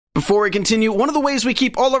Before we continue, one of the ways we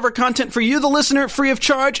keep all of our content for you, the listener, free of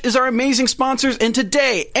charge is our amazing sponsors, and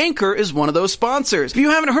today, Anchor is one of those sponsors. If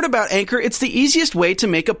you haven't heard about Anchor, it's the easiest way to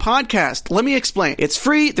make a podcast. Let me explain. It's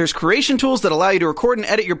free, there's creation tools that allow you to record and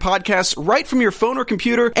edit your podcasts right from your phone or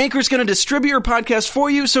computer. Anchor's going to distribute your podcast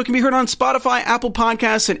for you so it can be heard on Spotify, Apple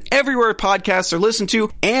Podcasts, and everywhere podcasts are listened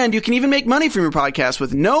to, and you can even make money from your podcast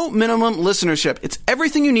with no minimum listenership. It's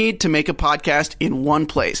everything you need to make a podcast in one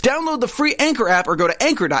place. Download the free Anchor app or go to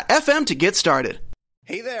anchor.fm to get started.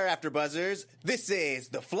 Hey there, AfterBuzzers. This is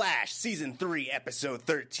The Flash, Season 3, Episode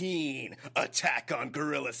 13, Attack on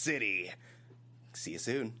Gorilla City. See you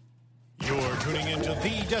soon. You're tuning into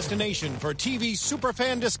the destination for TV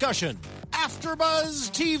superfan discussion,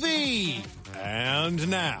 AfterBuzz TV. And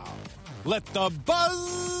now, let the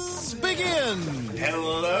buzz begin.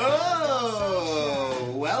 Hello.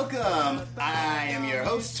 Welcome. I am your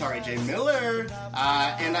host, Tari J. Miller,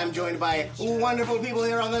 and I'm joined by wonderful people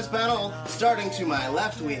here on this panel. Starting to my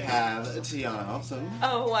left, we have Tiana Hobson.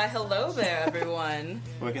 Oh, hello there, everyone.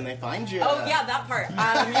 Where can they find you? Oh, yeah, that part. You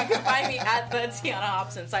can find me at the Tiana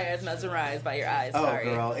Hobson. Sorry, I was mesmerized by your eyes. Sorry.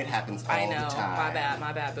 Oh, girl, it happens all the time.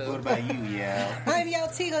 My bad, boo. What about you, Yale? I'm Yale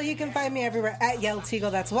Teagle. You can find me everywhere at Yale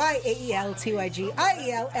Teagle. That's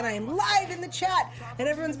YAELTYGIEL. And I am live in the chat. And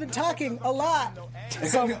everyone's been talking a lot.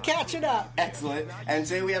 So I'm catching up. Excellent. And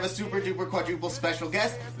today we have a super duper quadruple special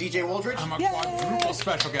guest, DJ Wooldridge. I'm a quadruple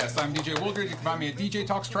special guest. I'm DJ Wooldridge. You can find me at DJ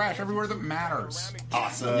Talks Trash everywhere that matters.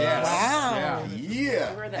 Awesome. Yes. Wow. Yeah.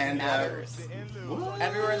 Everywhere that matters.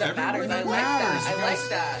 Everywhere that matters. I like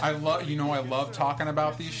that. I love talking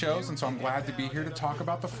about these shows, and so I'm glad to be here to talk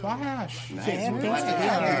about The Flash. Nice. Yeah, We're thanks glad for to being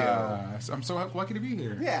have here. you. I'm so lucky to be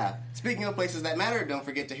here. Yeah. Speaking of places that matter, don't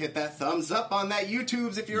forget to hit that thumbs up on that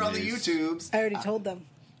YouTubes if you're on the Yes. YouTubes. I already told them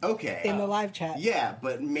Okay. in the live chat. Yeah,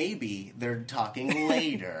 but maybe they're talking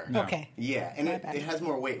later. No. Okay. Yeah, and My it bad. has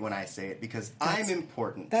more weight when I say it because I'm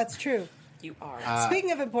important. That's true. You are.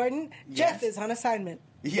 Speaking of important, Jeff yes. is on assignment.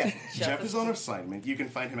 Yeah, Jeff is on assignment. You can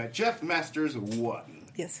find him at Jeff Masters 1.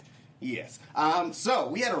 Yes. Yes. So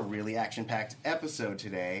we had a really action-packed episode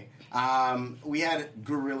today. We had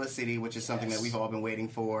Gorilla City, which is something that we've all been waiting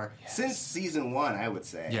for since season 1, I would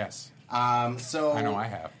say. Yes. So I know I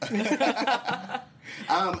have.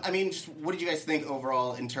 I mean, just what did you guys think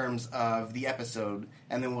overall in terms of the episode?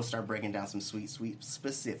 And then we'll start breaking down some sweet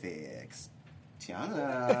specifics.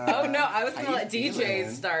 Tiana. Oh, no, I was going to how let you DJ feeling?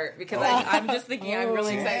 start because I'm just thinking I'm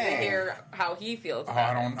really excited to dang. hear how he feels Oh,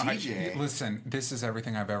 about it. DJ. Listen, this is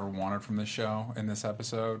everything I've ever wanted from this show in this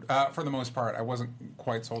episode. For the most part, I wasn't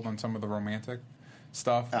quite sold on some of the romantic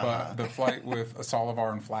stuff, but the fight with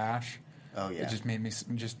Solivar and Flash. Oh, yeah. It just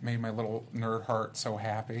made my little nerd heart so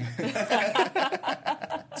happy.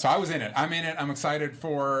 So I was in it. I'm in it. I'm excited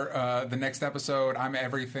for the next episode. I'm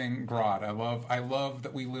everything Grodd. I love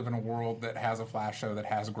that we live in a world that has a Flash show that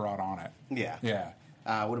has Grodd on it. Yeah. Yeah.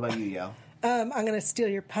 What about you, Yo? I'm going to steal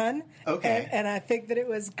your pun. Okay. And I think that it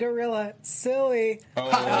was Gorilla Silly. Oh,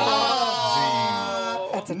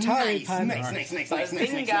 That's a Tari Nice, pun.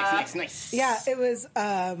 nice. Yeah,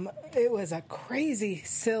 it was a crazy,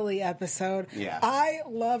 silly episode. Yeah. I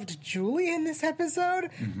loved Julie in this episode.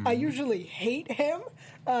 I usually hate him,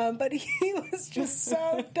 but he was just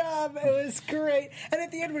so dumb. It was great. And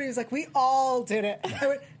at the end when he was like, we all did it, I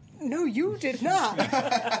went, no, you did not.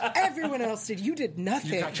 Everyone else did. You did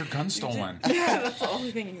nothing. You got your gun stolen. Yeah. That's the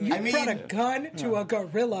only thing you You brought a gun to a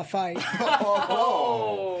gorilla fight.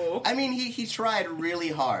 Oh. I mean, he tried really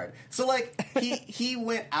hard. So, like, he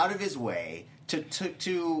went out of his way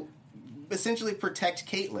to essentially protect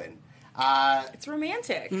Caitlin. It's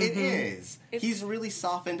romantic. It is. He's really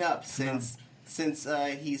softened up since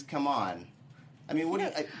he's come on. I mean,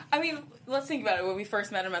 I mean, let's think about it. When we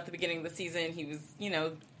first met him at the beginning of the season, he was,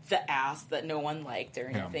 the ass that no one liked or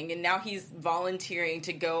anything. Yeah. And now he's volunteering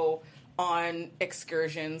to go on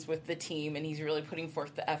excursions with the team, and he's really putting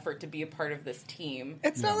forth the effort to be a part of this team.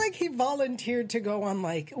 It's not like he volunteered to go on,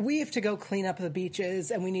 like, we have to go clean up the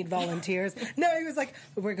beaches and we need volunteers. No, he was like,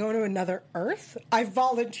 we're going to another Earth? I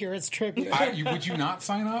volunteer as tribute. Would you not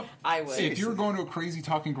sign up? I would. If you were going to a crazy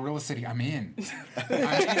talking Gorilla City, I'm in.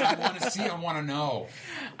 I want to see. I want to know.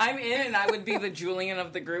 I'm in, and I would be the Julian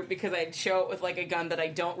of the group because I'd show up with, like, a gun that I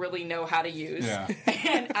don't really know how to use. Yeah.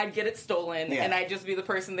 And I'd get it stolen, Yeah. and I'd just be the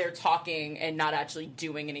person there talking and not actually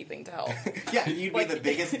doing anything to help. yeah, you'd be the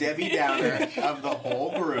biggest Debbie Downer of the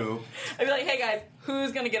whole group. I'd be like, hey guys,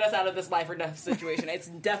 who's going to get us out of this life or death situation? It's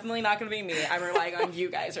definitely not going to be me. I'm relying on you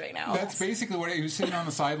guys right now. That's basically what he was sitting on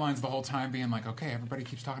the sidelines the whole time, being like, "Okay, everybody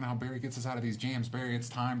keeps talking how Barry gets us out of these jams. Barry, it's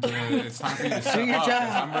time for you to step your up. job.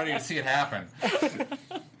 'Cause I'm ready to see it happen."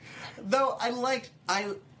 Though I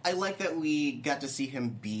I like that we got to see him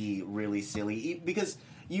be really silly because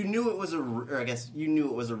you knew it was a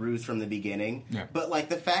ruse from the beginning. Yeah. But like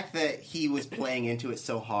the fact that he was playing into it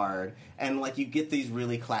so hard, and like you get these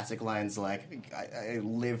really classic lines like "I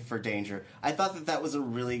live for danger." I thought that was a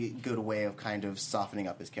really good way of kind of softening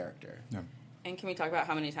up his character. Yeah. And can we talk about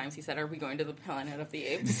how many times he said, "Are we going to the Planet of the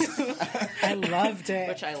Apes?" I loved it.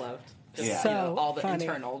 Which I loved. Just, Yeah. So all the funny.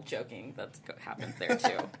 internal joking that happens there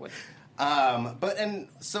too. Which,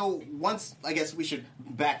 So once, I guess we should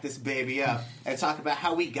back this baby up and talk about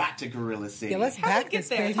how we got to Gorilla City. Yeah, let's How'd back it get this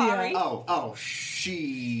there, baby Tari? up.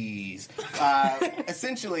 Sheesh.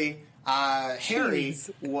 Essentially, Harry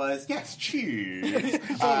was cheese.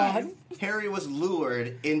 Harry was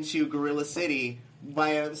lured into Gorilla City by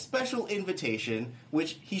a special invitation,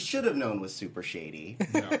 which he should have known was super shady.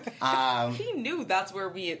 he knew that's where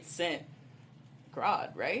we had sent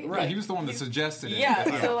Grodd, right? Right, he was the one that suggested it.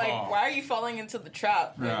 Yeah, so like, why are you falling into the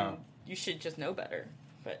trap when Yeah. you should just know better?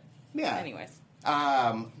 But Yeah. anyways.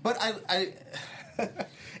 But I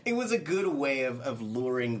it was a good way of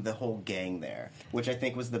luring the whole gang there, which I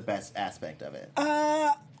think was the best aspect of it.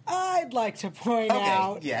 I'd like to point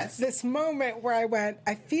out yes. this moment where I went,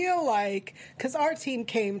 I feel like, because our team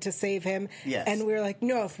came to save him, Yes. and we were like,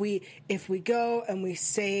 no, if we go and we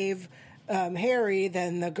save Harry,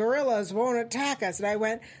 then the gorillas won't attack us. And I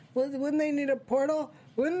went, well, wouldn't they need a portal?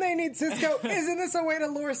 Wouldn't they need Cisco? Isn't this a way to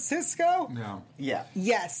lure Cisco? No. Yeah.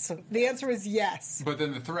 Yes. The answer is yes. But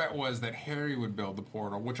then the threat was that Harry would build the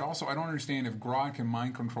portal, which also I don't understand if Grodd can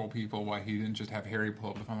mind control people, why he didn't just have Harry pull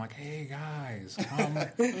up the phone like, hey guys, come,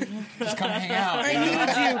 just come hang out. I need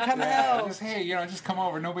you. Come help. Just just come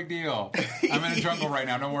over, no big deal. I'm in a jungle right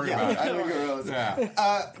now, don't worry about it. I'm a gorillas.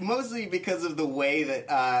 Yeah. Mostly because of the way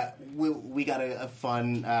that we got a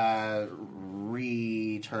fun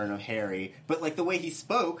return of Harry, but like the way he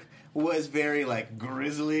spoke was very like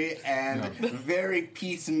grisly and very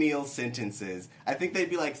piecemeal sentences. I think they'd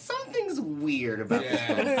be like, something's weird about this.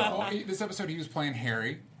 Well, this episode he was playing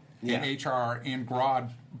Harry in HR and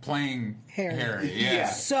Grodd playing Harry. Yeah.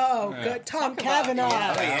 So good. Tom Cavanaugh.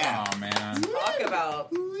 Oh man. Talk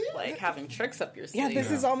about like having tricks up your sleeve. Yeah, this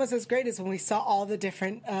is almost as great as when we saw all the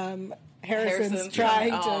different Harrisons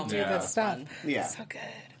trying to do this stuff. Yeah. So good.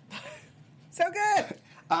 So good.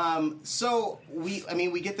 So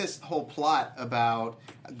we get this whole plot about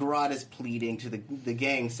Grodd is pleading to the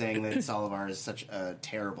gang, saying that Solovar is such a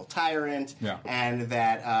terrible tyrant, and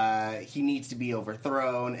that he needs to be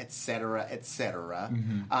overthrown, etc., etc.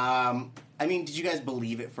 Did you guys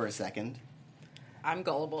believe it for a second? I'm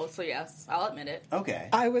gullible, so yes, I'll admit it. Okay.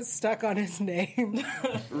 I was stuck on his name.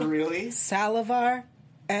 Really? Salivar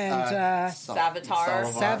and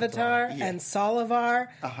Savitar and Solivar.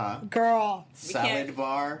 Girl. Salad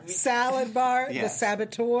bar. The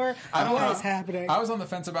Saboteur. What is happening? I was on the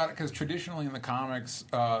fence about it because traditionally in the comics,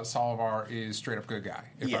 Solivar is straight up good guy,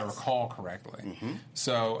 if I recall correctly.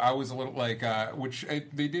 So I was a little like,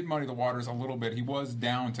 they did muddy the waters a little bit. He was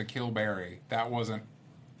down to kill Barry. That wasn't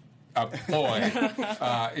a ploy.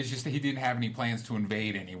 It's just that he didn't have any plans to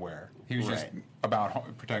invade anywhere. He was just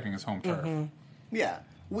about protecting his home turf. Yeah.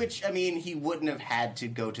 Which, he wouldn't have had to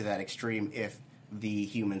go to that extreme if the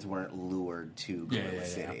humans weren't lured to Gorilla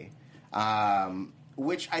City.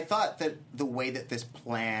 Which I thought that the way that this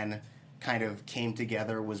plan kind of came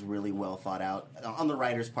together was really well thought out on the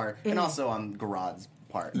writer's part and also on Grodd's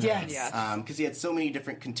part. Yes. Because he had so many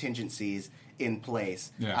different contingencies in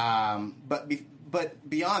place. Yeah. But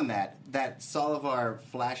beyond that Solivar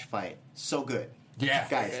flash fight, so good. Yeah.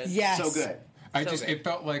 Guys, Yes. so good. It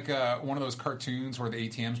felt like one of those cartoons where the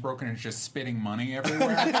ATM's broken and it's just spitting money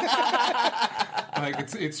everywhere.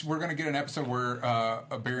 Like we're gonna get an episode where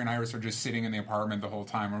Barry and Iris are just sitting in the apartment the whole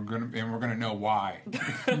time. We're gonna know why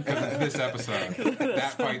because it's this episode.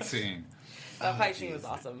 That fight scene. That fight scene was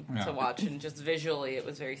awesome to watch, and just visually, it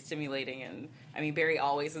was very stimulating. And Barry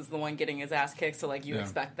always is the one getting his ass kicked, so like you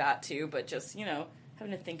expect that too. But just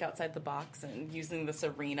having to think outside the box and using this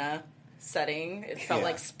arena setting, it felt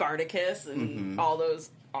like Spartacus and all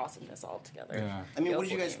those awesomeness all together. Yeah. What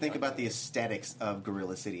did you guys think about the aesthetics of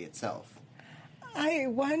Gorilla City itself? I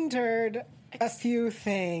wondered a few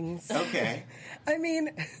things. Okay.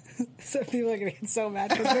 Some people are going to get so mad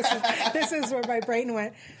because this is where my brain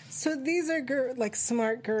went. So these are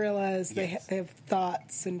smart gorillas. Yes. They have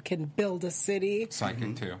thoughts and can build a city.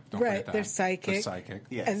 Psychic too. Don't Right, forget that. they're psychic. They're psychic.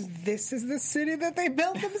 Yes. And this is the city that they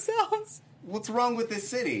built themselves. What's wrong with this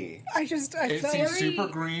city? I It felt seems super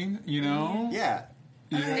green, Yeah.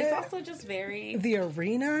 It's also just very the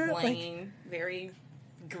arena, plain, very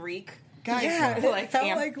Greek. Guys, Yeah, it felt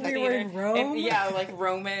like we were in Rome. Like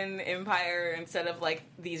Roman Empire instead of like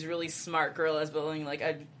these really smart gorillas building like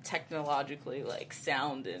a technologically like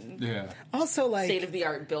sound and also like state of the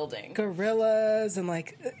art building. Gorillas and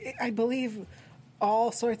like I believe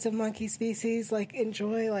all sorts of monkey species like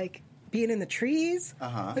enjoy like being in the trees.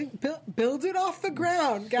 Like, build it off the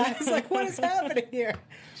ground, guys. Like, what is happening here?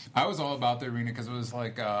 I was all about the arena because it was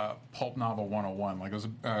like pulp novel 101. Like, it was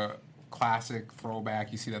a classic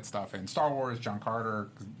throwback. You see that stuff in Star Wars, John Carter.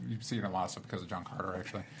 You see it in a lot of stuff because of John Carter,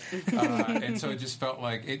 actually. And so it just felt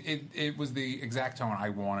like it was the exact tone I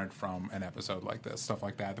wanted from an episode like this, stuff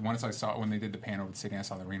like that. Once I saw it, when they did the pan over the city, I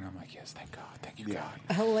saw the arena, I'm like, yes, thank God, thank you, God.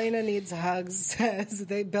 Helena Needs Hugs says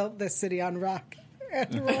they built this city on rock.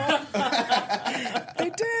 And roll. They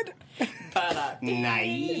did. Nice.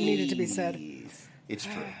 It needed to be said. It's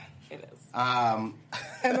true. It is.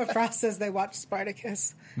 Emma Frost says they watched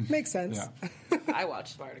Spartacus. Makes sense. Yeah. I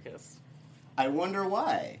watched Spartacus I wonder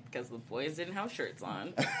why. because the boys didn't have shirts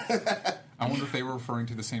on. I wonder if they were referring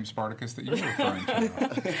to the same Spartacus that you were referring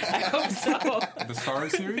to. I hope so. The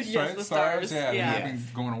Stars series, Yes, right? the Stars, Yeah, yeah. they've been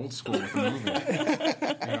going old school with the movie.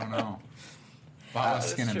 I don't know. A lot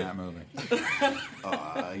less skin in true. that movie.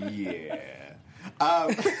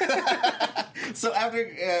 So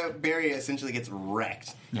after Barry essentially gets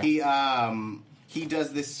wrecked, he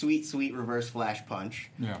does this sweet reverse flash punch,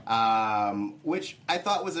 which I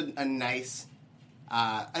thought was a nice.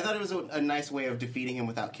 I thought it was a nice way of defeating him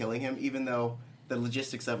without killing him, even though the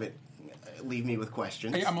logistics of it leave me with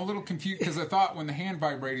questions. Hey, I'm a little confused because I thought when the hand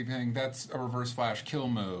vibrating thing, that's a reverse flash kill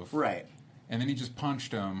move, Right. And then he just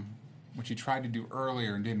punched him, which he tried to do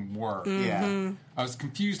earlier and didn't work. Yeah. I was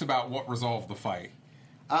confused about what resolved the fight.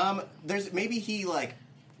 There's maybe he like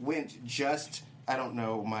went just. I don't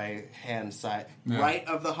know my hand side Yeah. right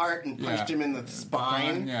of the heart and punched him in the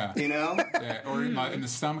spine. Yeah. You know. Yeah, or in the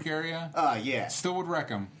stomach area. Yeah. Still would wreck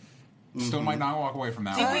him. Still might not walk away from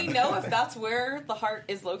that Do one. we know if that's where the heart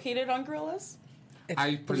is located on gorillas?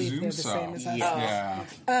 I believe presume they're the so. same as us. Yeah.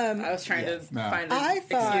 I was trying to No. find an I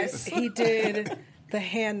thought excuse. he did the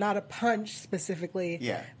hand, not a punch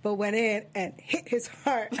specifically, but went in and hit his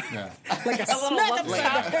heart Yeah. like a little smack left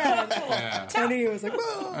upside the head. Yeah. And he was like,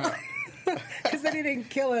 because then he didn't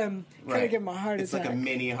kill him. Couldn't give him a heart It's attack. like a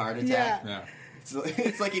mini heart attack. Yeah. Yeah.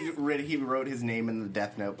 It's like he wrote his name in the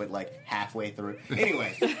Death Note, but like halfway through.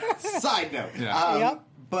 Anyway, side note. Yeah. Yep.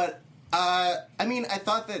 But I mean, I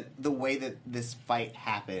thought that the way that this fight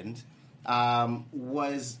happened I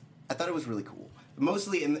thought it was really cool.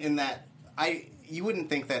 Mostly in that you wouldn't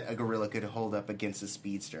think that a gorilla could hold up against a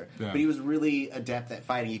speedster, but he was really adept at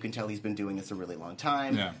fighting. You can tell he's been doing this a really long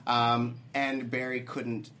time. Yeah. And Barry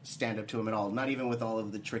couldn't stand up to him at all, not even with all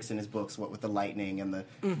of the tricks in his books, what with the lightning and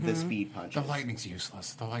the speed punches. The lightning's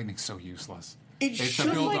useless. The lightning's so useless. It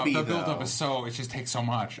should be, The build though. up is so. It just takes so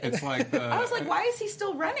much. It's like the. I was like, why is he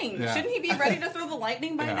still running? Yeah. Shouldn't he be ready to throw the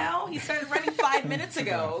lightning by Yeah. now? He started running 5 minutes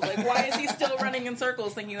ago. Like, why is he still running in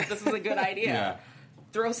circles thinking that this is a good idea? Yeah.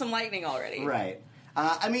 Throw some lightning already. Right.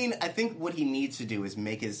 I mean, I think what he needs to do is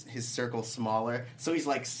make his circle smaller, so he's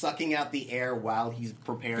like sucking out the air while he's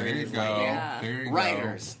preparing There you his go. lightning. Yeah. There you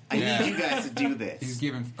Writers, go. I need you guys to do this. He's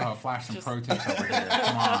giving Flash some pro tips over here.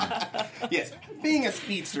 Come on. Yes, being a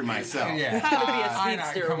speedster myself. Yeah. How to be a I know,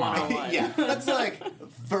 speedster come on. 101. Yeah, that's like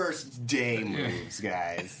first day moves,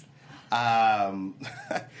 guys.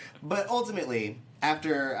 But ultimately,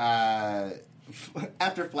 after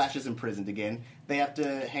Flash is imprisoned again, they have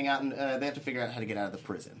to hang out and they have to figure out how to get out of the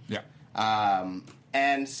prison. Yeah.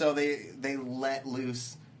 And so they let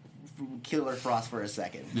loose Killer Frost for a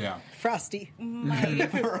second. Yeah. Frosty.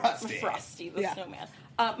 Frosty. The Yeah. snowman.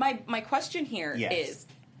 My question here is,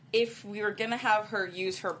 if we were going to have her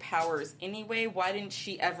use her powers anyway, why didn't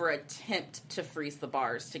she ever attempt to freeze the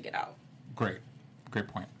bars to get out? Great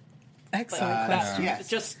point. Excellent question. Yes.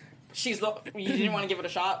 Just, you didn't want to give it a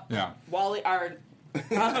shot? Yeah.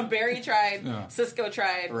 Barry tried, Yeah. Cisco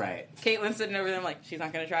tried, Right. Caitlin's sitting over there, I'm like, she's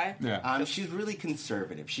not going to try? Yeah. She's really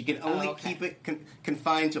conservative. She can only okay. keep it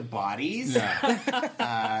confined to bodies.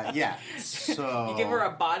 Yeah. Yeah. So You give her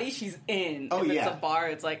a body, she's in. Oh, if yeah. it's a bar,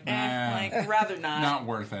 it's like, Nah. like, rather not. Not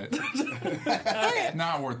worth it.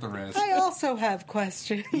 Not worth the risk. I also have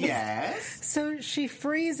questions. Yes. So she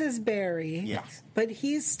freezes Barry. Yes. But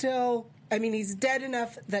he's still, he's dead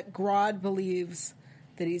enough that Grodd believes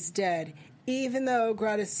that he's dead, even though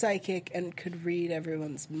Grodd is psychic and could read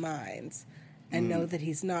everyone's minds and know that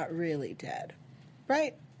he's not really dead.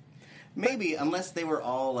 Right? Maybe, unless they were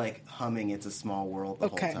all like humming "It's a Small World" the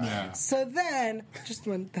Okay. whole time. Yeah. So then,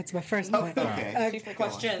 that's my first point. Okay. She's for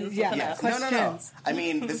questions. Yeah. with an S. No. Questions. I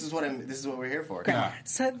mean, this is what we're here for. Okay. Yeah.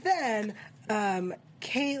 So then,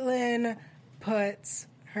 Caitlin puts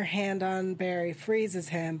her hand on Barry, freezes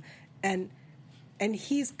him, and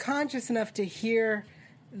he's conscious enough to hear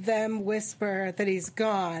them whisper that he's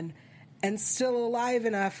gone and still alive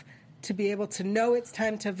enough to be able to know it's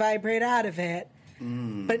time to vibrate out of it,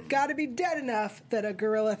 but got to be dead enough that a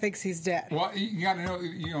gorilla thinks he's dead. Well, you got to know,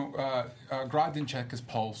 Grodd didn't check his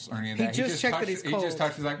pulse or any of that. He just checked that he's cold. He just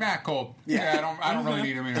touched. He's like, nah, cold. Yeah, I don't really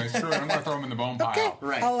need him anyway. Screw it. I'm going to throw him in the bone pile. Okay,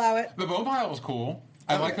 Right. I'll allow it. The bone pile was cool.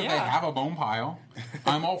 I like that they have a bone pile.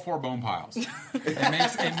 I'm all for bone piles.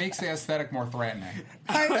 It makes the aesthetic more threatening.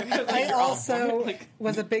 I also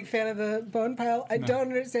was a big fan of the bone pile. I don't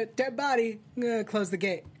understand. Dead body, close the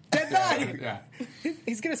gate. Dead body. Yeah.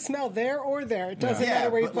 He's going to smell there or there. It doesn't matter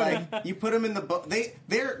where you put him. You put them in the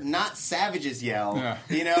they're not savages, Yell. Yeah.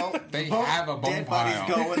 You know? They have a bone dead pile.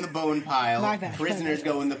 bodies go in the bone pile. My bad. Prisoners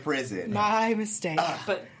go in the prison. My mistake.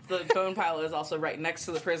 But the bone pile is also right next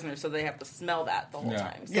to the prisoner, so they have to smell that the whole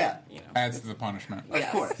time. So, Yeah. Adds to the punishment. Of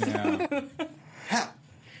course. Yeah.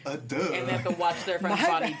 Duh. And they have to watch their friend's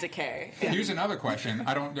body decay. Here's another question.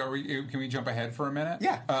 Can we jump ahead for a minute?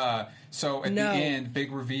 Yeah. So at the end,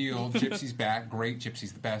 big reveal. Gypsy's back. Great.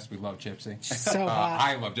 Gypsy's the best. We love Gypsy. So hot.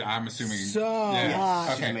 I loved it. I'm assuming. So hot.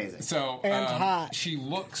 Okay. She's amazing. So And hot. she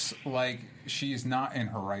looks like she's not in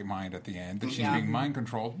her right mind at the end. That she's being mind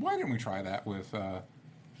controlled. Why didn't we try that with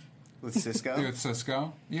Cisco? with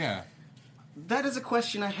Cisco? Yeah. That is a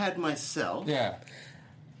question I had myself. Yeah.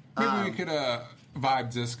 Maybe we could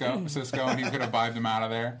vibe Cisco, and he could have vibed him out of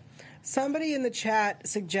there. Somebody in the chat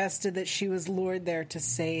suggested that she was lured there to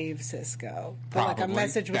save Cisco. But like a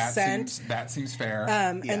message was sent. That seems fair.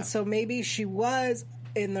 And so maybe she was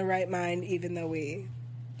in the right mind, even though we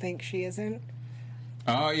think she isn't.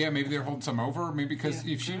 Oh, yeah, maybe they're holding some over. Maybe because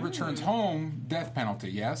if she returns home, death penalty,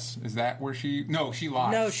 yes? Is that where she... No, she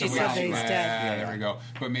lied. No, she said that he's dead. Yeah, there we go.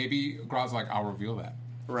 But maybe Grodd's like, I'll reveal that.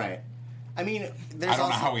 Right. I mean, there's I don't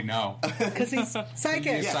also... know how we know. Because he's psychic.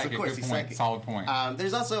 Yes, Psychic, of course, good he's point. psychic. Solid point.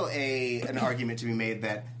 There's also an argument to be made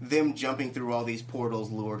that them jumping through all these portals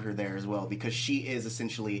lured her there as well, because she is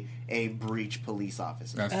essentially a breach police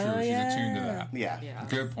officer. That's true. She's attuned to that. Yeah.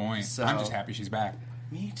 Good point. So- I'm just happy she's back.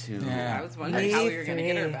 Me too. Yeah. I was wondering how we were going to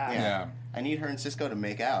get her back. Yeah. I need her and Cisco to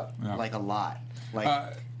make out, like a lot.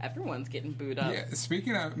 Like Everyone's getting booed up. Yeah,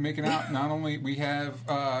 speaking of making out, not only we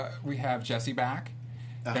have Jesse back,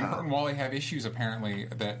 and her and Wally have issues apparently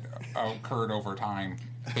that occurred over time.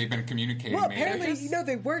 They've been communicating. Well, apparently,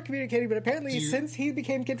 they were communicating, but apparently since he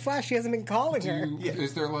became Kid Flash, he hasn't been calling her.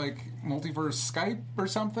 Is there like multiverse Skype or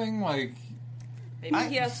something? Like maybe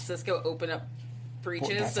he has Cisco open up breaches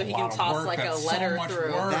that's so a he lot can of toss work. like That's a so letter much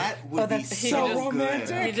through. work. that would be that's so so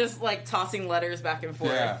romantic. He just like tossing letters back and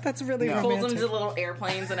forth. Yeah. That's really Folds them romantic. to little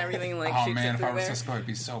airplanes and everything. Like oh shoots man, it if through I was there. Cisco, I'd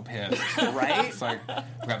be so pissed. right. It's like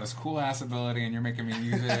I've got this cool ass ability, and you're making me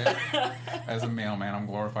use it as a mailman. I'm a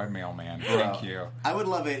glorified mailman. Thank you. I would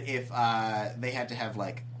love it if they had to have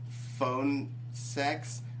like phone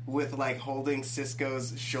sex with like holding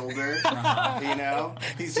Cisco's shoulder. You know,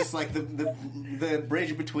 he's just like the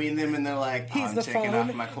bridge between them, and they're like, oh, He's I'm the taking phone.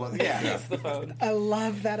 off my clothes. Yeah. That's the phone. I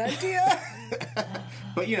love that idea.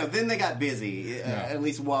 But then they got busy. At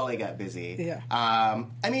least Wally got busy. Yeah.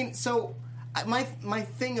 I mean, so my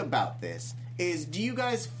thing about this is, do you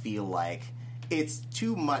guys feel like it's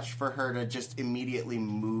too much for her to just immediately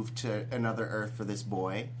move to another Earth for this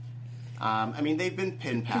boy? I mean, they've been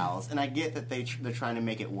pen pals, and I get that they're trying to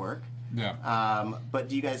make it work. Yeah. But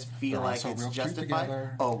do you guys feel They're like also it's real cute justified?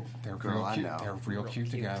 together. Oh, They're girl, real I cute. know. They're real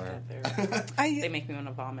cute together. They make me want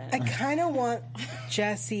to vomit. I kind of want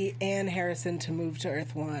Jesse and Harrison to move to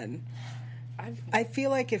Earth 1. I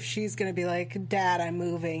feel like if she's going to be like, Dad, I'm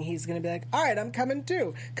moving, he's going to be like, all right, I'm coming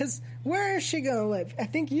too. Because where is she going to live? I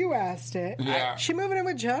think you asked it. Yeah. She moving in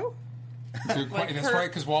with Joe? That's right,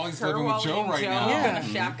 because Wally's her, living with Wally, Joe and right Joe now. Yeah.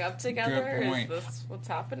 gonna shack up together. Good point. Is this what's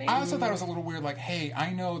happening? I also thought it was a little weird, like, hey,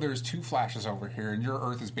 I know there's 2 Flashes over here, and your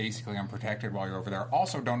Earth is basically unprotected while you're over there.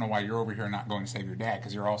 Also, don't know why you're over here and not going to save your dad,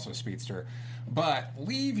 because you're also a speedster. But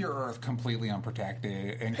leave your Earth completely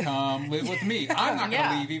unprotected and come live with me. I'm not going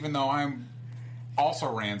to leave, even though I'm also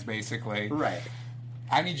Rand's, basically. Right.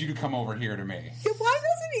 I need you to come over here to me. Yeah, why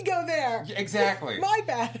doesn't he go there? Exactly. My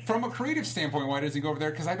bad. From a creative standpoint, why does he go over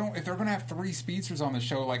there? Because if they're going to have 3 speedsters on the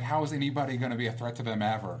show, like, how is anybody going to be a threat to them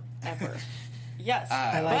ever? Ever. Yes.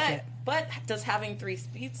 I like it. But does having 3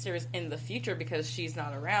 speedsters in the future, because she's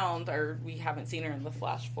not around, or we haven't seen her in the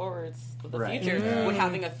flash forwards of the future, would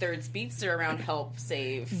having a 3rd speedster around help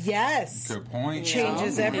save? Yes. Good point.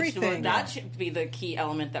 Changes everything. That should be the key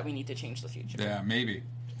element that we need to change the future. Yeah, maybe.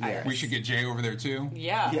 Yes. We should get Jay over there too.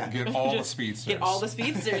 Yeah. Get all the Just speedsters. Get all the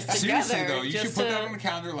speedsters together. Seriously though, you just should put that on the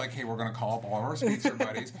calendar. Like, hey, we're going to call up all of our speedster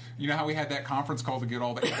buddies. You know how we had that conference call to get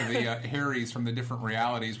all the Harrys from the different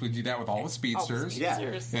realities? We do that with all the speedsters.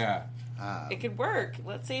 Speedsters. Yeah. It could work.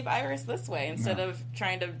 Let's save Iris this way instead of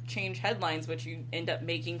trying to change headlines, which you end up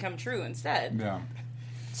making come true instead. Yeah.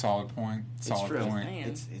 Solid point. Solid true. point.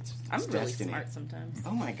 It's I'm really destiny. smart sometimes.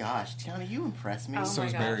 Oh my gosh, Tiana, you impress me. Oh So my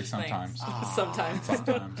is gosh, Barry thanks. sometimes. Sometimes.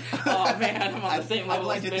 Sometimes. Oh man, I'm on the same I'd level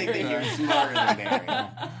like as to think Barry. that you're smarter than Barry.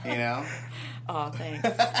 You know? Oh, thanks.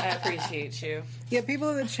 I appreciate you. Yeah, people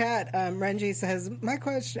in the chat, Renji says, my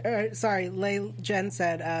question, Lay Jen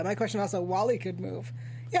said, my question also, Wally could move.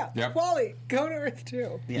 Yeah, Yep. Wally, go to Earth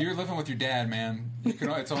too. Yeah. You're living with your dad, man. You can,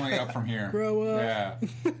 it's only up from here. Grow up. Yeah.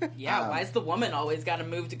 Yeah, why's the woman always got to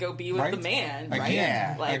move to go be with Right? the man? Again,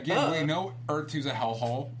 Yeah. Like, we know Earth 2's a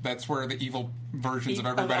hellhole. That's where the evil versions of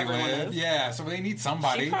everybody everyone live. is. Yeah, so they need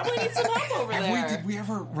somebody. She probably needs some help over there. Did we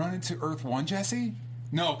ever run into Earth 1, Jesse?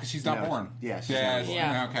 No, because she's not No. born. Yeah, she's not born.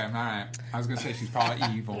 Yeah. Okay, all right. I was going to say she's probably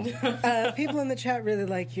evil. People in the chat really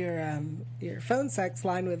like your phone sex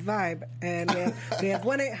line with Vibe, and we have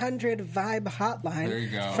 1-800-VIBE hotline There you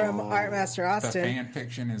go. from Art Master The Austin. fan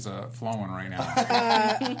fiction is flowing right now.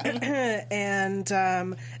 And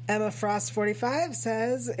Emma Frost 45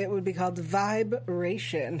 says it would be called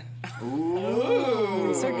Vibration. Ooh.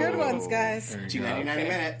 These are good ones, guys. There you $2.99 go. a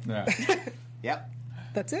minute. Yeah. Yep.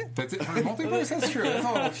 That's it. That's it for the multiverse? That's true. That's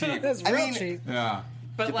a little cheap. That's I real mean- cheap. Yeah.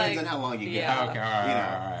 But Depends like, on how long you get. yeah. Okay, all right, You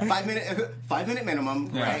know, all right. 5 minute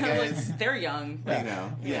minimum, Yeah. right, Like, guys? they're young. You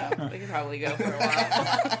know, yeah. They could probably go for a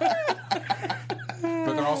while.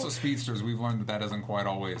 But they're also speedsters. We've learned that doesn't quite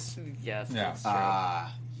always. Yes. Yeah. That's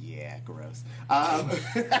true. Yeah, gross.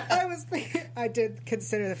 I did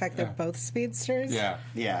consider the fact they're both speedsters. Yeah.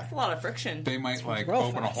 Yeah. It's a lot of friction. They might real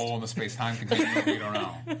open fast. a hole in the space-time continuum. You don't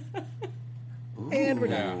know. And we're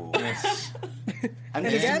Yeah. done. Yes. I'm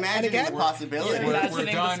And just again, and imagining again. the possibility. Yeah. We're Imagining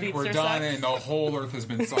the done. speedster We're done, sex. and the whole Earth has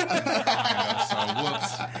been sucked in behind us. So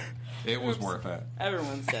whoops. It was worth it.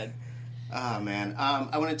 Everyone's dead. Oh, man.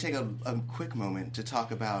 I want to take a quick moment to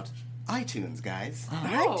talk about iTunes, guys.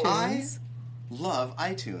 Oh. I love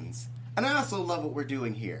iTunes. And I also love what we're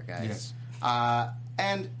doing here, guys. Yes.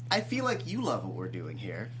 And I feel like you love what we're doing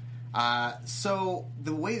here. So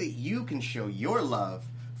the way that you can show your love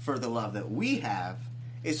for the love that we have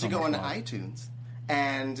is So to go much onto love. iTunes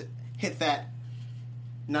and hit that,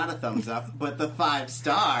 not a thumbs up, but the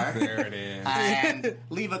 5-star. There it is. And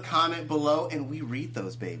leave a comment below, and we read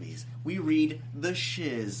those babies. We read the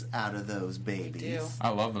shiz out of those babies. do. I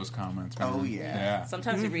love those comments. Man. Oh, yeah. Yeah.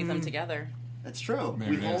 Sometimes we read them together. That's true. There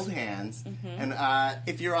we it hold is. hands. And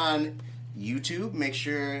if you're on YouTube, make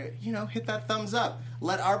sure, hit that thumbs up.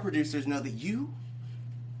 Let our producers know that you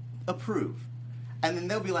approve. And then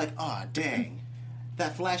they'll be like, oh, dang.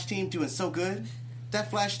 That Flash team doing so good. That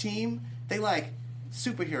Flash team, they like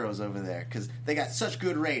superheroes over there because they got such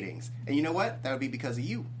good ratings. And you know what? That would be because of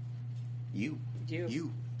you. You.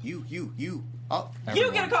 Oh,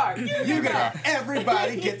 You get a car. You you get a get car.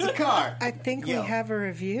 everybody gets a car. I think Yo. we have a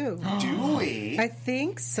review. Do we? I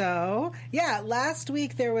think so. Yeah, last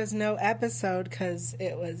week there was no episode because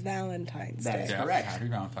it was Valentine's That Day. is Yeah. correct. Happy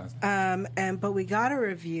Valentine's Day. But we got a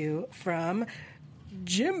review from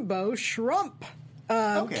Jimbo Shrump.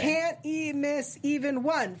 Okay. Can't miss even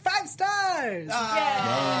one. 5 stars.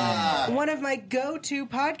 One of my go-to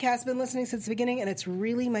podcasts. Been listening since the beginning, and it's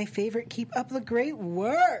really my favorite. Keep up the great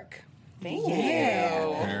work. Thank Yeah.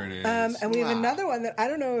 you. There it is. And we have Wow. another one that I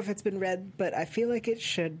don't know if it's been read, but I feel like it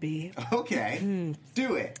should be. Okay.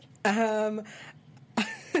 Do it.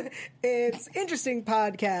 It's Interesting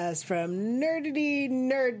Podcast from Nerdity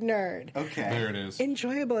Nerd. Okay. There it is.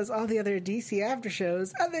 Enjoyable as all the other DC after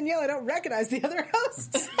shows. Other than I don't recognize the other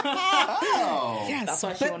hosts. Oh. Yes, That's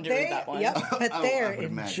why she but wanted to read that one. Yep, but I they're would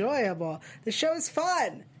imagine. enjoyable. The show is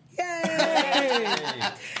fun. Yay!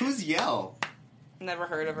 Who's Yell? Never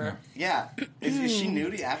heard of her. Yeah. Is she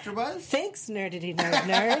new to AfterBuzz? Thanks, Nerdity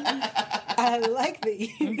Nerd. I like that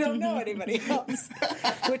you don't know anybody else,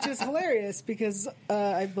 which is hilarious because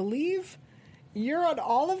I believe you're on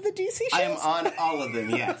all of the DC shows. I am on all of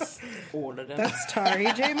them, yes. Ordered them. That's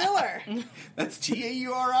Tari J. Miller. That's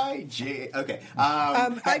Taurij. Okay.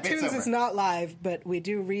 That bit's iTunes over. is not live, but we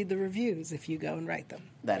do read the reviews if you go and write them.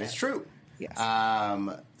 That is true. Yes.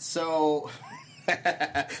 So,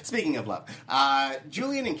 speaking of love,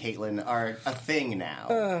 Julian and Caitlin are a thing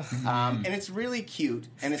now. And it's really cute,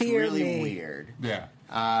 and it's Fear really me. weird. Yeah.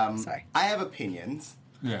 Sorry. I have opinions,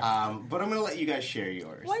 Yeah. but I'm going to let you guys share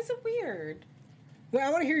yours. Why is it weird? Well, I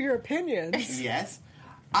want to hear your opinions. Yes.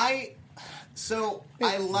 I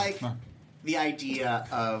like the idea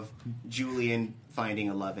of Julian finding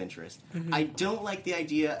a love interest. I don't like the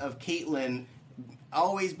idea of Caitlin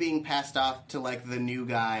always being passed off to like the new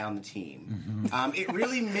guy on the team. It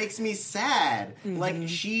really makes me sad. Like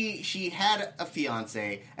she had a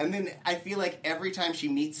fiance, and then I feel like every time she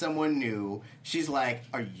meets someone new, she's like,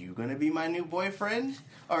 "Are you gonna be my new boyfriend?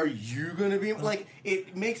 Are you gonna be like?"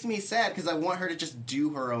 It makes me sad because I want her to just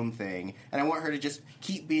do her own thing, and I want her to just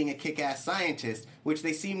keep being a kick-ass scientist, which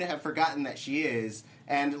they seem to have forgotten that she is.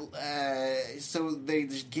 And so they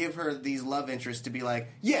just give her these love interests to be like,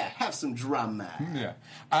 yeah, have some drama. Yeah.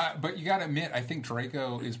 But you got to admit, I think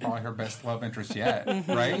Draco is probably her best love interest yet,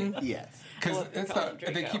 right? Yes. Because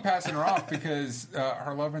they keep passing her off because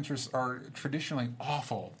her love interests are traditionally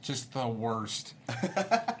awful. Just the worst.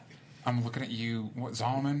 I'm looking at you. What,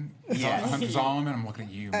 Zalman? Yes. Zalman, I'm looking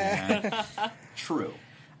at you, man. True.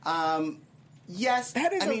 Yes.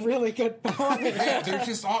 That is a really good point. Yeah, they're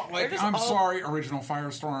just all like, I'm sorry, original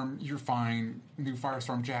Firestorm, you're fine. New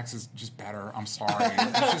Firestorm Jax is just better. I'm sorry.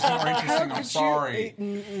 It's just more interesting. I'm sorry.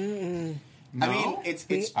 No? I mean, it's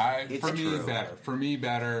for me true. better. For me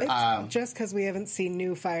better. Just because we haven't seen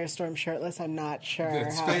new Firestorm shirtless, I'm not sure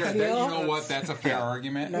It's how fair. I feel. You know what? That's a fair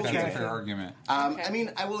argument. Okay. That's a fair argument. I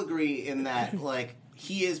mean, I will agree in that, like,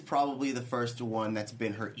 he is probably the first one that's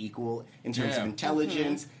been her equal in terms of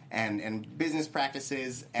intelligence and business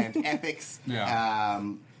practices and ethics. Yeah.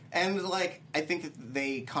 And, like, I think that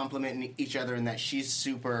they complement each other in that she's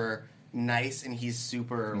super nice and he's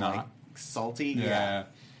super, like, salty. Yeah.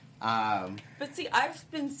 But see, I've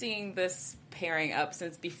been seeing this pairing up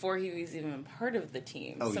since before he was even part of the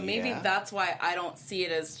team. Oh, so maybe that's why I don't see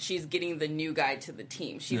it as she's getting the new guy to the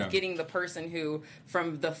team. She's getting the person who,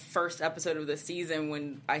 from the first episode of the season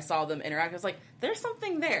when I saw them interact, I was like, there's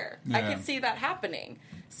something there. Yeah. I could see that happening.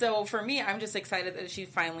 So for me, I'm just excited that she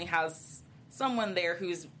finally has someone there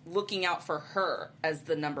who's looking out for her as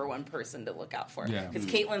the number one person to look out for. Yeah. Because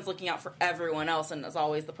Caitlin's looking out for everyone else and is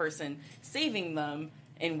always the person saving them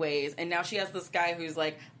in ways, and now she has this guy who's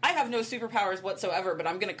like, I have no superpowers whatsoever, but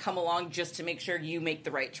I'm going to come along just to make sure you make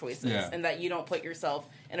the right choices and that you don't put yourself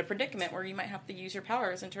in a predicament where you might have to use your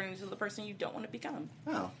powers and turn into the person you don't want to become.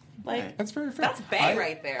 Oh. Like, That's very fair. That's Bay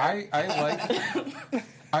right there. I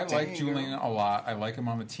like Julian a lot. I like him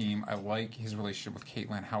on the team. I like his relationship with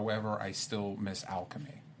Caitlin. However, I still miss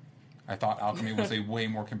Alchemy. I thought Alchemy was a way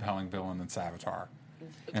more compelling villain than Savitar.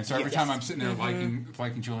 And so every time I'm sitting there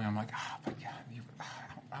liking Julian, I'm like, but yeah,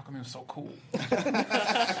 Alchemy was so cool.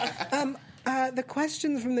 The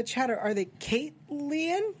questions from the chatter, are they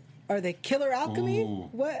Caitlin? Are they Killer Alchemy? Ooh.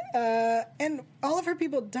 What? And all of her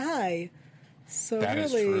people die. So That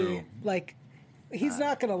is really, true. like, he's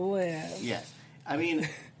not going to live. Yes. I mean,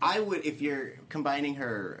 I would, if you're combining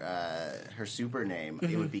her super name,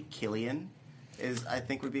 it would be Killian, I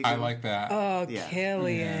think would be a good I one. like that. Oh, Yeah.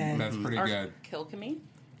 Killian. That's pretty Or good. Kilkemy?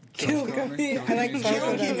 Kilgamy. I like both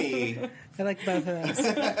of those. Killian. I like both of those.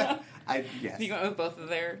 Yes. You went with both of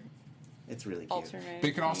their It's really cute. alternate.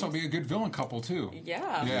 They could also be a good villain couple, too.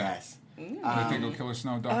 Yeah. Yes. I think of Killer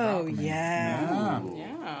Snow, Dr. Oh, Alchemy. yeah.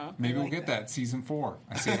 Yeah. Maybe we'll get that season 4.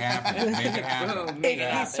 I see it happening. Make it happen. Boom. Make it If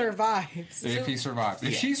he happen. survives. If he survives.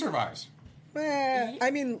 If she survives.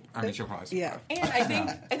 I mean, she'll probably yeah. survive. And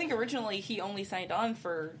I think originally he only signed on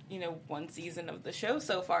for, one season of the show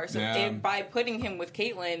so far. So Yeah. by putting him with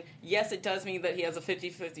Caitlin, yes, it does mean that he has a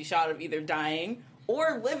 50-50 shot of either dying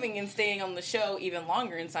or living and staying on the show even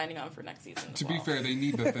longer and signing on for next season. To be fair, they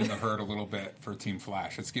need to thin the herd a little bit for Team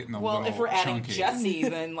Flash. It's getting a little if we're adding chunky. Jesse,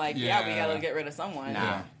 then we Yeah. gotta get rid of someone. Nah,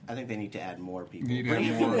 Yeah. I think they need to add more people. Need to Bring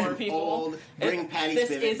add more. More people. Old, bring Patty This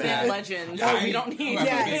Spivot isn't back. Legends. I'm We don't need. a big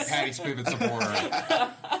Yes. Patty Spivot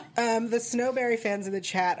supporter. The Snowberry fans in the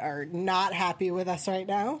chat are not happy with us right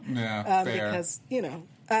now. Yeah, fair. Because,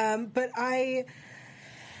 but I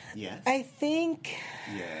think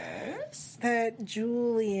Yes. that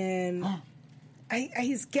Julian,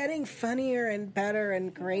 he's getting funnier and better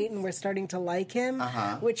and great, and we're starting to like him,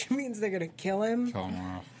 which means they're going to kill him. Kill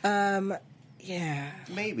him off. Yeah.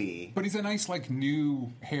 Maybe. But he's a nice,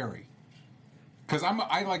 new Harry. Because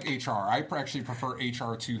I like HR. I actually prefer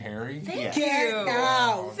HR to Harry. Thank Get you.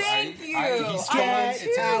 out. Thank you. He's fun. Get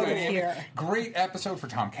It's out good. of here. Great episode for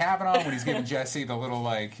Tom Cavanaugh when he's giving Jesse the little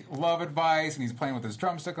love advice and he's playing with his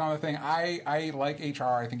drumstick on the thing. I like HR.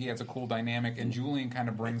 I think he has a cool dynamic, and Julian kind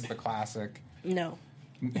of brings the classic No.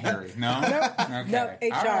 Harry. No, okay. No,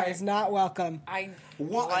 HR All right. is not welcome. I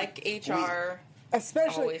What? like HR.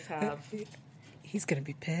 Especially. Always have. He's going to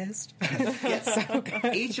be pissed.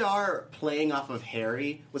 HR playing off of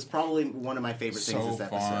Harry was probably one of my favorite things So this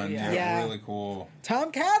episode. fun. Yeah. Yeah, really cool.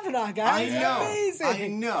 Tom Cavanaugh, guys. I know. Amazing. I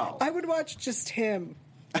know. I would watch just him.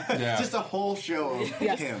 Yeah. Just a whole show of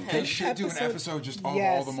him. They should do an episode just of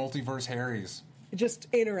all the multiverse Harrys. Just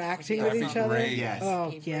interacting with each other. Great. Yes.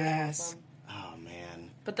 Oh, yes. Oh,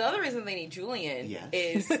 man. But the other reason they need Julian Yes.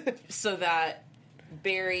 is so that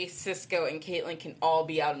Barry, Cisco, and Caitlin can all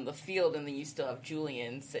be out in the field, and then you still have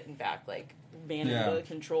Julian sitting back, like, manning the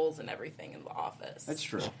controls and everything in the office. That's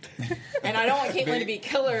true. And I don't want Caitlin to be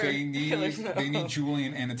killer. They need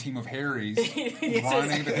Julian and a team of Harrys running the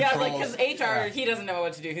controls. Yeah, like, because HR, he doesn't know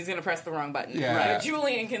what to do. He's going to press the wrong button. Yeah. Right?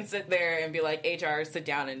 Julian can sit there and be like, HR, sit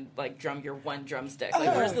down and, like, drum your one drumstick.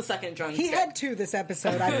 Like, where's the second drumstick? He had 2 this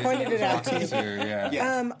episode. I pointed it out to you.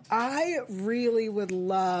 Yeah. I really would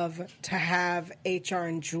love to have HR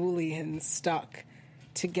and Julian stuck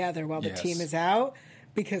together while the team is out,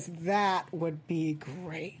 because that would be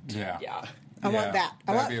great. Yeah. I want that.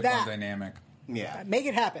 I want That'd be a that fun dynamic. Yeah. Make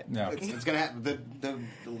it happen. No. It's going to happen. The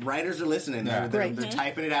writers are listening. Yeah. They're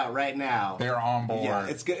typing it out right now. They're on board. Yeah,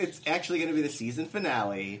 it's actually going to be the season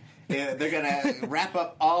finale. They're going to wrap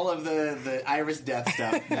up all of the Iris death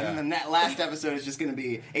stuff. And then that last episode is just going to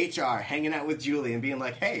be HR hanging out with Julie and being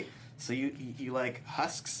like, hey, so you like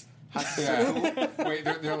husks? Yeah. Wait,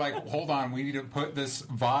 they're like, hold on, we need to put this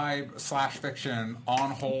vibe/fiction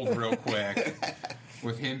on hold real quick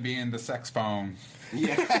with him being the sex phone.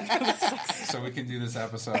 Yeah. So we can do this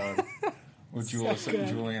episode with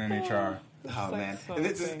Julian and HR. Oh, man.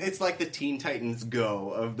 It's like the Teen Titans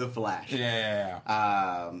Go of The Flash.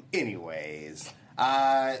 Yeah. Anyways.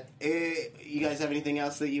 You guys have anything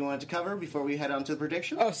else that you wanted to cover before we head on to the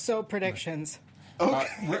predictions? Oh, so predictions.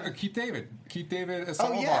 Keep David as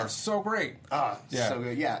Salazar. So great. So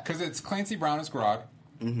good, yeah. Because it's Clancy Brown as Grodd,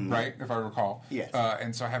 right? If I recall. Yes.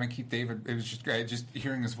 And so having Keith David, it was just great. Just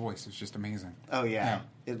hearing his voice is just amazing. Oh, yeah.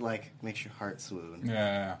 It, like, makes your heart swoon.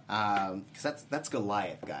 Yeah. Because that's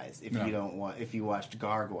Goliath, guys. If you watched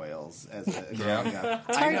Gargoyles as a Yeah. growing up.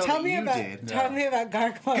 Tell me about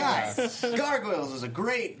Gargoyles. Guys, Gargoyles was a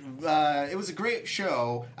great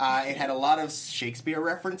show. It had a lot of Shakespeare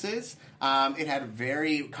references. It had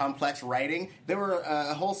very complex writing. There were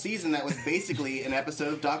a whole season that was basically an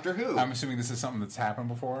episode of Doctor Who. I'm assuming this is something that's happened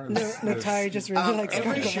before. No, Ty just really likes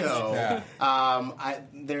every Gargoyles. show.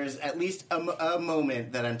 There's at least a moment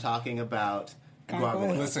that I'm talking about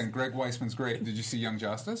Gargoyles. Listen, Greg Weisman's great. Did you see Young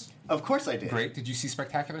Justice? Of course I did. Great. Did you see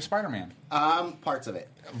Spectacular Spider-Man? Parts of it.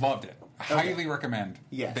 Loved it. Highly recommend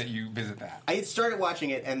that you visit that. I had started watching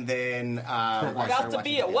it and then about to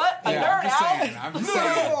be a what? A nerd I'm just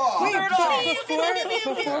saying. Wait,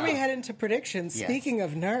 before we head into predictions, speaking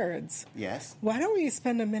of nerds, why don't we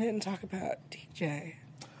spend a minute and talk about DJ?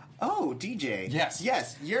 Oh, DJ. Yes.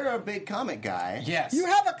 You're a big comic guy. Yes. You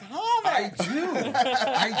have a comic.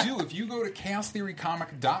 I do. If you go to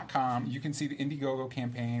chaostheorycomic.com, you can see the Indiegogo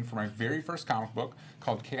campaign for my very first comic book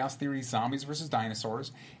called Chaos Theory Zombies vs.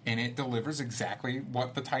 Dinosaurs, and it delivers exactly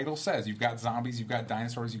what the title says. You've got zombies, you've got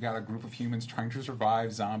dinosaurs, you've got a group of humans trying to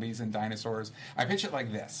survive zombies and dinosaurs. I pitch it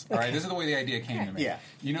like this, all right? This is the way the idea came to me. Yeah.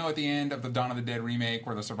 You know at the end of the Dawn of the Dead remake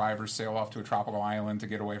where the survivors sail off to a tropical island to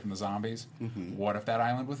get away from the zombies? Mm-hmm. What if that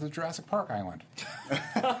island was the Jurassic Park island?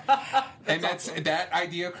 And that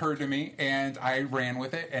idea occurred to me, and I ran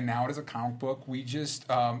with it, and now it is a comic book. We've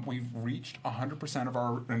reached 100% of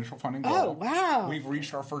our initial funding goal. Oh, wow. We've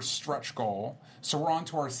reached our first stretch goal, so we're on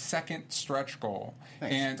to our second stretch goal.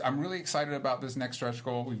 Nice. And I'm really excited about this next stretch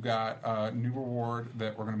goal. We've got a new reward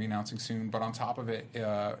that we're going to be announcing soon, but on top of it,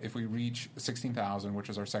 if we reach 16,000, which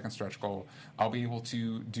is our second stretch goal, I'll be able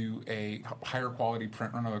to do a higher quality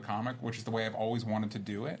print run of the comic, which is the way I've always wanted to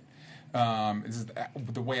do it. This is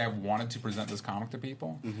the way I've wanted to present this comic to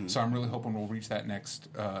people. Mm-hmm. So I'm really hoping we'll reach that next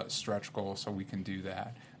stretch goal so we can do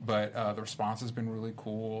that. But the response has been really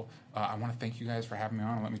cool. I want to thank you guys for having me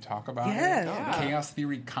on and let me talk about it. Yeah.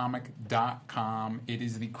 ChaosTheoryComic.com. It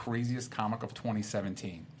is the craziest comic of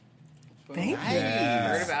 2017. Thank you.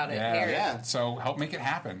 Heard about it. Yeah. So help make it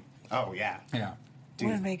happen. Oh, yeah. Yeah. I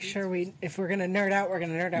want to make sure if we're going to nerd out, we're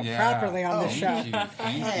going to nerd out properly on this show.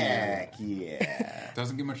 Thank you. Heck yeah.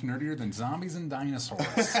 Doesn't get much nerdier than zombies and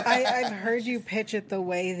dinosaurs. I've heard you pitch it the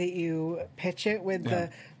way that you pitch it with the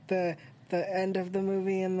end of the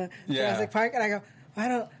movie in the Jurassic Park, and I go, I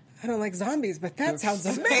don't like zombies, but that sounds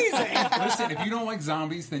amazing. Listen, if you don't like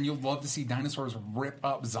zombies, then you'll love to see dinosaurs rip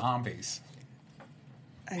up zombies.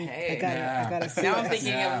 I gotta see Now that. I'm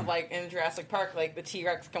thinking of, like, in Jurassic Park, like, the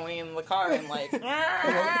T-Rex going in the car and, like...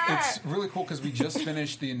 It's really cool because we just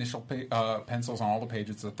finished the initial pencils on all the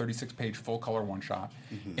pages. It's a 36-page full-color one-shot.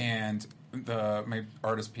 Mm-hmm. And my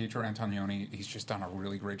artist, Pietro Antonioni, he's just done a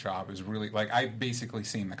really great job. It was really... Like, I've basically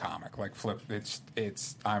seen the comic. Like,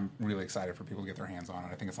 I'm really excited for people to get their hands on it.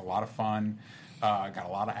 I think it's a lot of fun. Got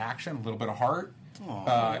a lot of action, a little bit of heart.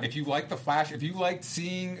 If you like the Flash, if you liked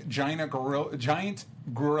seeing giant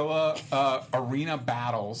gorilla arena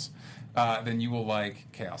battles, then you will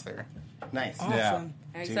like Chaos Theory. Nice. Awesome. Yeah.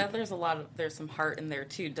 And he said there's some heart in there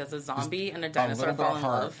too. Does a zombie and a dinosaur fall in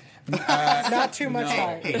love? Not too much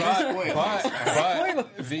heart. But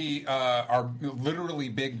the our literally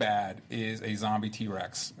big bad is a zombie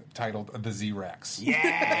T-Rex titled the Z-Rex.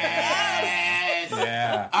 Yes!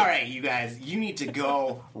 Yeah. All right, you guys, you need to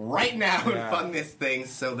go right now and fund this thing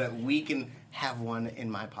so that we can have one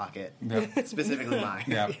in my pocket. Yep. Specifically mine.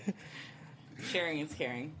 Yeah. Sharing is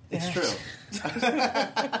caring. It's true.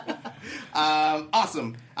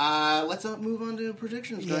 Awesome. Let's move on to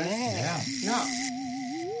predictions, guys. Yeah. Yeah.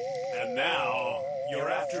 And now, your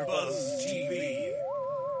AfterBuzz TV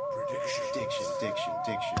prediction.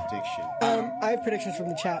 I have predictions from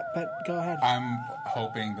the chat, but go ahead. I'm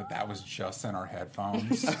hoping that was just in our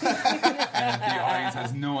headphones, and the audience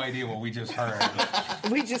has no idea what we just heard.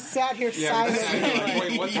 We just sat here silently. Like,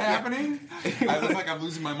 wait, what's happening? I look like I'm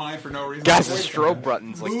losing my mind for no reason. Guys, the strobe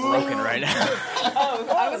button's like broken right now.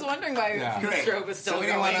 I was wondering why the Great. strobe is still So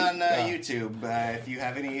going. anyone on YouTube, if you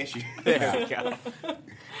have any issues. There we go.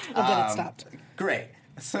 And then it stopped. Great.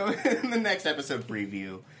 So in the next episode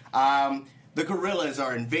preview, the gorillas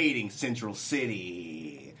are invading Central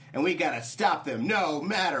City, and we gotta stop them no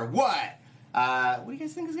matter what. What do you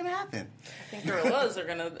guys think is gonna happen? I think gorillas are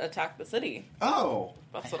going to attack the city. Oh,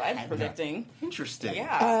 That's what I'm predicting. interesting.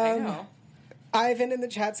 Yeah, I know. Ivan in the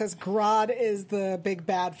chat says Grodd is the big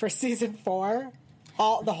bad for season 4.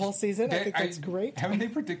 The whole season. I think that's great. Haven't they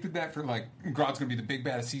predicted that for like Grodd's going to be the big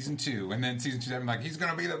bad of season 2, and then season 2 having like he's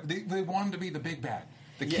going to be they want him to be the big bad.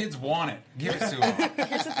 The kids want it. Give it to them.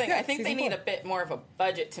 Here's the thing. I think they need a bit more of a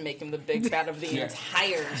budget to make him the big bad of the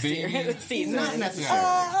entire season. Not necessarily.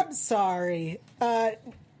 I'm sorry.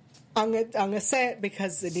 I'm gonna say it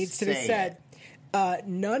because it needs to be Say said.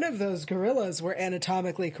 None of those gorillas were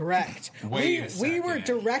anatomically correct. Wait a we were second.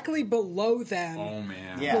 directly below them. Oh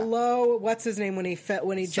man. Yeah. Below what's his name when he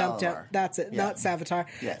jumped Salavar. up? That's it, Yeah. not Savitar.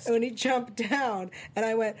 Yes. When he jumped down, and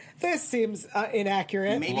I went, "This seems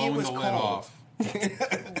inaccurate." Maybe Blowing it was the lid cold. off.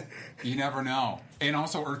 You never know. And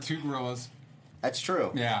also Earth 2 gorillas. That's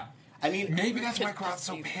true. Yeah. I mean, Maybe that's why Grodd's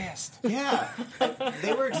so pissed. yeah,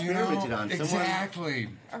 they were You know, experimented on. Someone, exactly.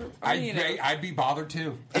 you know. I'd be bothered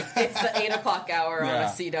too. It's the 8:00 hour on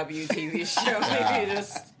Yeah. a CW TV show. Maybe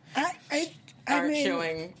just I aren't mean,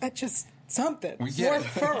 showing. just something. We get More it.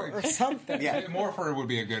 fur or something. Yeah. More fur would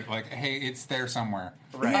be a good, like, hey, it's there somewhere.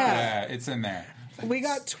 Right. Yeah, it's in there. We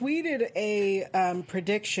got tweeted a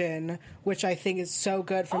prediction, which I think is so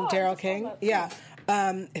good from Oh, I Daryl just saw King. that too. Yeah,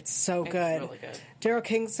 it's so good. really good. Daryl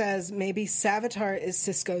King says maybe Savitar is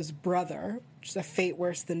Cisco's brother, which is a fate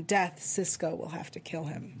worse than death. Cisco will have to kill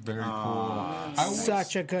him. Very cool.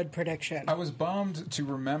 Such a good prediction. I was bummed to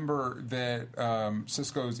remember that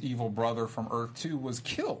Cisco's evil brother from Earth 2 was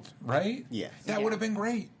killed, right? Yes. That would have been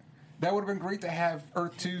great. That would have been great to have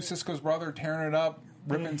Earth 2, Cisco's brother, tearing it up,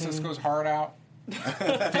 ripping Cisco's heart out,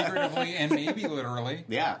 figuratively and maybe literally.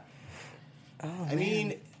 yeah. I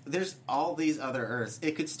mean, there's all these other Earths.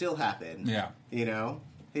 It could still happen. Yeah. You know?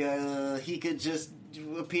 He could just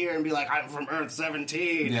appear and be like, I'm from Earth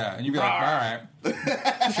 17. Yeah, and you'd be like, all right.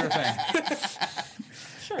 Sure thing.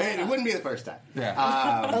 And it wouldn't be the first time.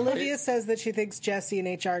 Yeah. Olivia says that she thinks Jesse and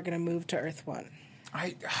HR are going to move to Earth 1.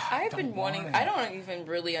 I've been wanting. I don't even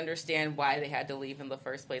really understand why they had to leave in the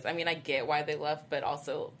first place. I mean, I get why they left, but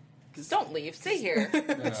also, don't leave. Stay here.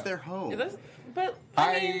 It's their home. But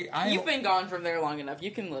I mean, you've been gone from there long enough.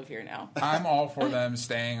 You can live here now. I'm all for them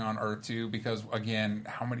staying on Earth 2 because, again,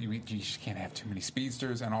 you just can't have too many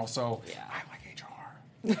speedsters, and also, I like HR.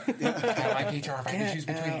 I like HR. If I had to choose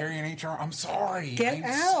between Harry and HR, I'm sorry. Get I'm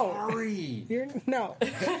out. sorry. No.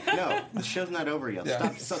 No, the show's not over yet. Yeah.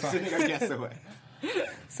 Stop sending our guests away.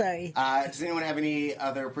 Sorry. Does anyone have any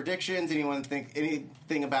other predictions? Anyone think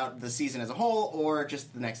anything about the season as a whole or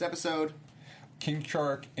just the next episode? King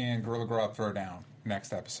Shark and Gorilla Grodd Throwdown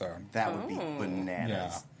next episode. That would be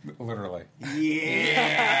bananas. Yeah, literally.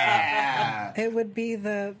 Yeah. It would be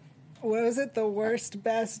the worst,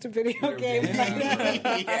 best video game. Funny.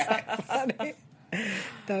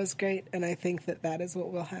 That was great, and I think that is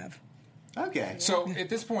what we'll have. Okay. So at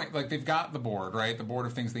this point, like they've got the board, right? The board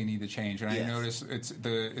of things they need to change, and Yes. I notice it's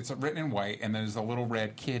written in white, and there's a little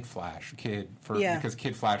red Kid Flash, Yeah. because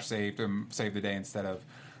Kid Flash saved the day instead of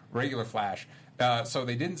regular Flash. So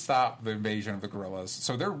they didn't stop the invasion of the gorillas.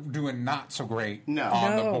 So they're doing not so great on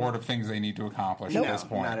the No. board of things they need to accomplish at No, this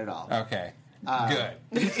point. not at all. Okay. Good.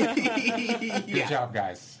 Good job,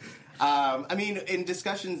 guys. I mean, in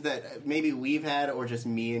discussions that maybe we've had or just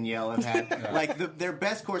me and Yale have had, like their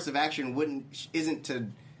best course of action isn't to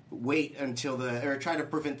wait until or try to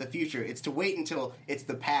prevent the future. It's to wait until it's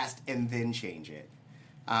the past and then change it.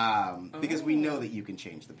 Because we know that you can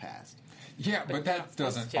change the past. Yeah, but that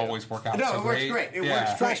doesn't always work out. No, so it works great. It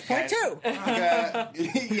works Flashpoint too.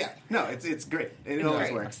 Yeah, no, it's great. It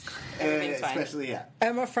always works. Especially,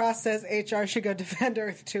 Emma Frost says HR should go defend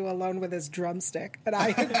Earth 2 alone with his drumstick, and I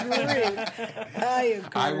agree.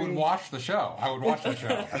 I would watch the show.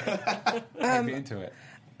 I'd be into it.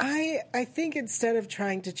 I think instead of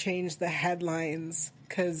trying to change the headlines,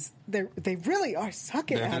 because they really are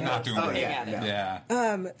sucking at it. They're not doing great. Yeah.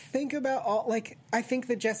 Think about I think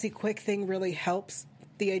the Jesse Quick thing really helps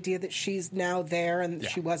the idea that she's now there and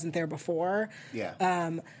she wasn't there before.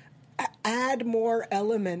 Yeah. Add more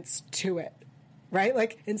elements to it, right?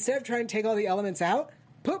 Like, instead of trying to take all the elements out,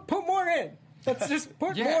 put more in. Let's just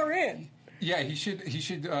put more in. Yeah, he should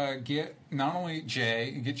get not only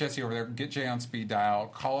get Jesse over there, get Jay on speed dial,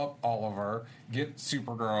 call up Oliver, get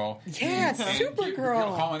Supergirl. Yeah,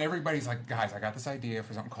 Supergirl. Calling everybody's like, guys, I got this idea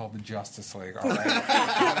for something called the Justice League. All right,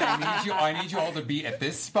 I need you all to be at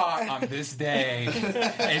this spot on this day.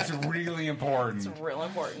 It's really important. It's real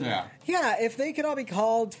important. Yeah. Yeah, if they could all be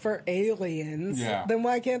called for aliens, then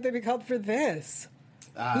why can't they be called for this?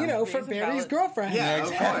 For Barry's girlfriend. Yeah,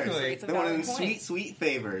 exactly. Of course. One of them sweet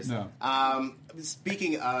favors. No.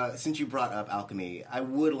 Speaking, since you brought up Alchemy, I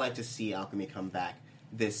would like to see Alchemy come back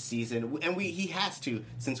this season, and he has to,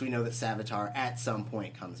 since we know that Savitar at some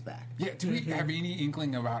point comes back. Yeah. Do we have any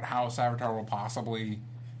inkling about how Savitar will possibly?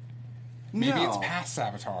 Maybe it's past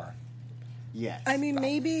Savitar. Yes. I mean,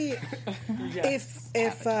 maybe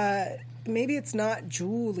if maybe it's not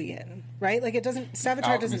Julian, right? Like, it doesn't.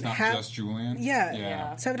 Savitar doesn't have just Julian.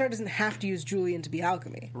 Yeah. Savitar doesn't have to use Julian to be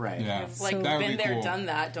Alchemy. Right. Yeah. It's like, been there, done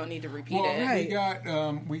that. Don't need to repeat it. Right. We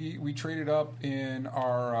got we traded up in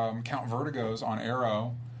our Count Vertigos on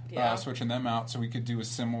Arrow. Switching them out so we could do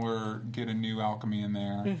get a new Alchemy in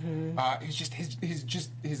there. It's just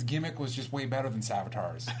his gimmick was just way better than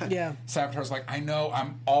Savitar's. Yeah, Savitar's like, I know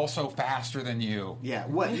I'm also faster than you. Yeah,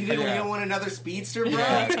 what you don't want another speedster, bro?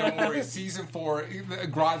 Yeah, don't worry. Season 4,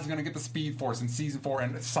 Grodd's gonna get the Speed Force in season 4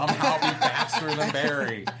 and somehow be faster than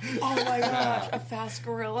Barry. Oh my gosh, a fast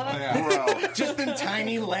gorilla, bro! Just them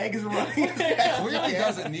tiny legs running. Clearly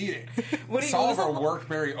doesn't need it. Solver worked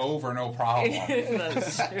Barry over, no problem.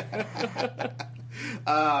 That's true.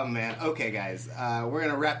 Oh man. Okay, guys, we're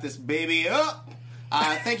gonna wrap this baby up.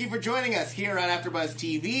 Thank you for joining us here on AfterBuzz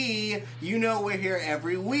TV. You know we're here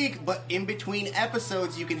every week, but in between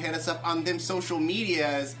episodes, you can hit us up on them social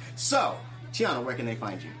medias. So, Tiana, where can they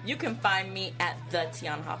find you? You can find me at the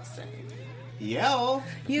Tiana Hobson. Yo.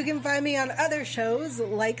 You can find me on other shows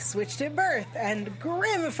like Switched at Birth and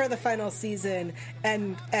Grimm for the final season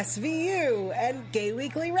and SVU and Gay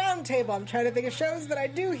Weekly Roundtable. I'm trying to think of shows that I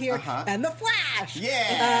do here. And The Flash.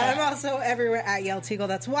 Yeah. I'm also everywhere at Yael Teagle.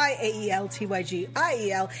 That's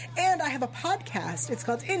YAELTYGIEL. And I have a podcast. It's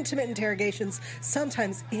called Intimate Interrogations.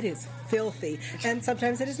 Sometimes it is filthy and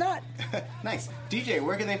sometimes it is not. Nice. DJ,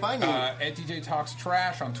 where can they find you? At DJ Talks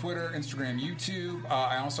Trash on Twitter, Instagram, YouTube.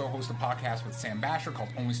 I also host a podcast with Sam Basher called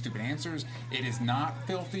Only Stupid Answers. It is not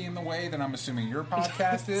filthy in the way that I'm assuming your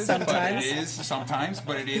podcast is. But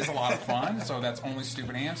it is a lot of fun. So that's Only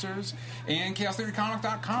Stupid Answers. And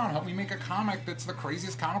ChaosTheoryComic.com. Help me make a comic that's the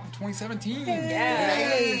craziest comic of 2017.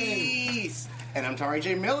 Nice. And I'm Tari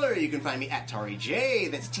J. Miller. You can find me at Tari J.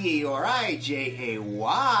 That's TAURIJAY.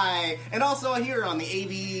 And also here on the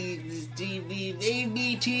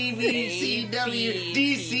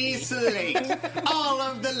ABTVCWDC slate. All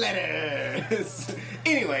of the letters.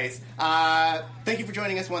 Anyways, thank you for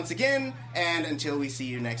joining us once again. And until we see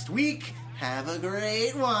you next week, have a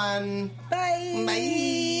great one. Bye.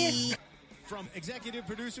 Bye. From executive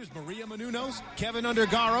producers Maria Menounos, Kevin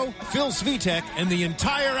Undergaro, Phil Svitek, and the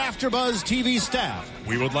entire AfterBuzz TV staff,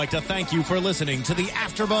 we would like to thank you for listening to the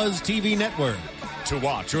AfterBuzz TV network. To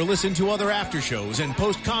watch or listen to other after shows and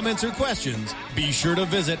post comments or questions, be sure to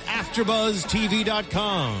visit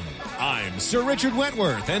AfterBuzzTV.com. I'm Sir Richard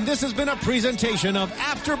Wentworth, and this has been a presentation of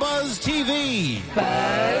AfterBuzz TV.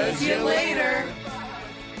 Buzz you later.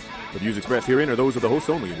 The views expressed herein are those of the hosts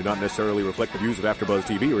only and do not necessarily reflect the views of AfterBuzz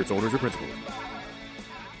TV or its owners or principals.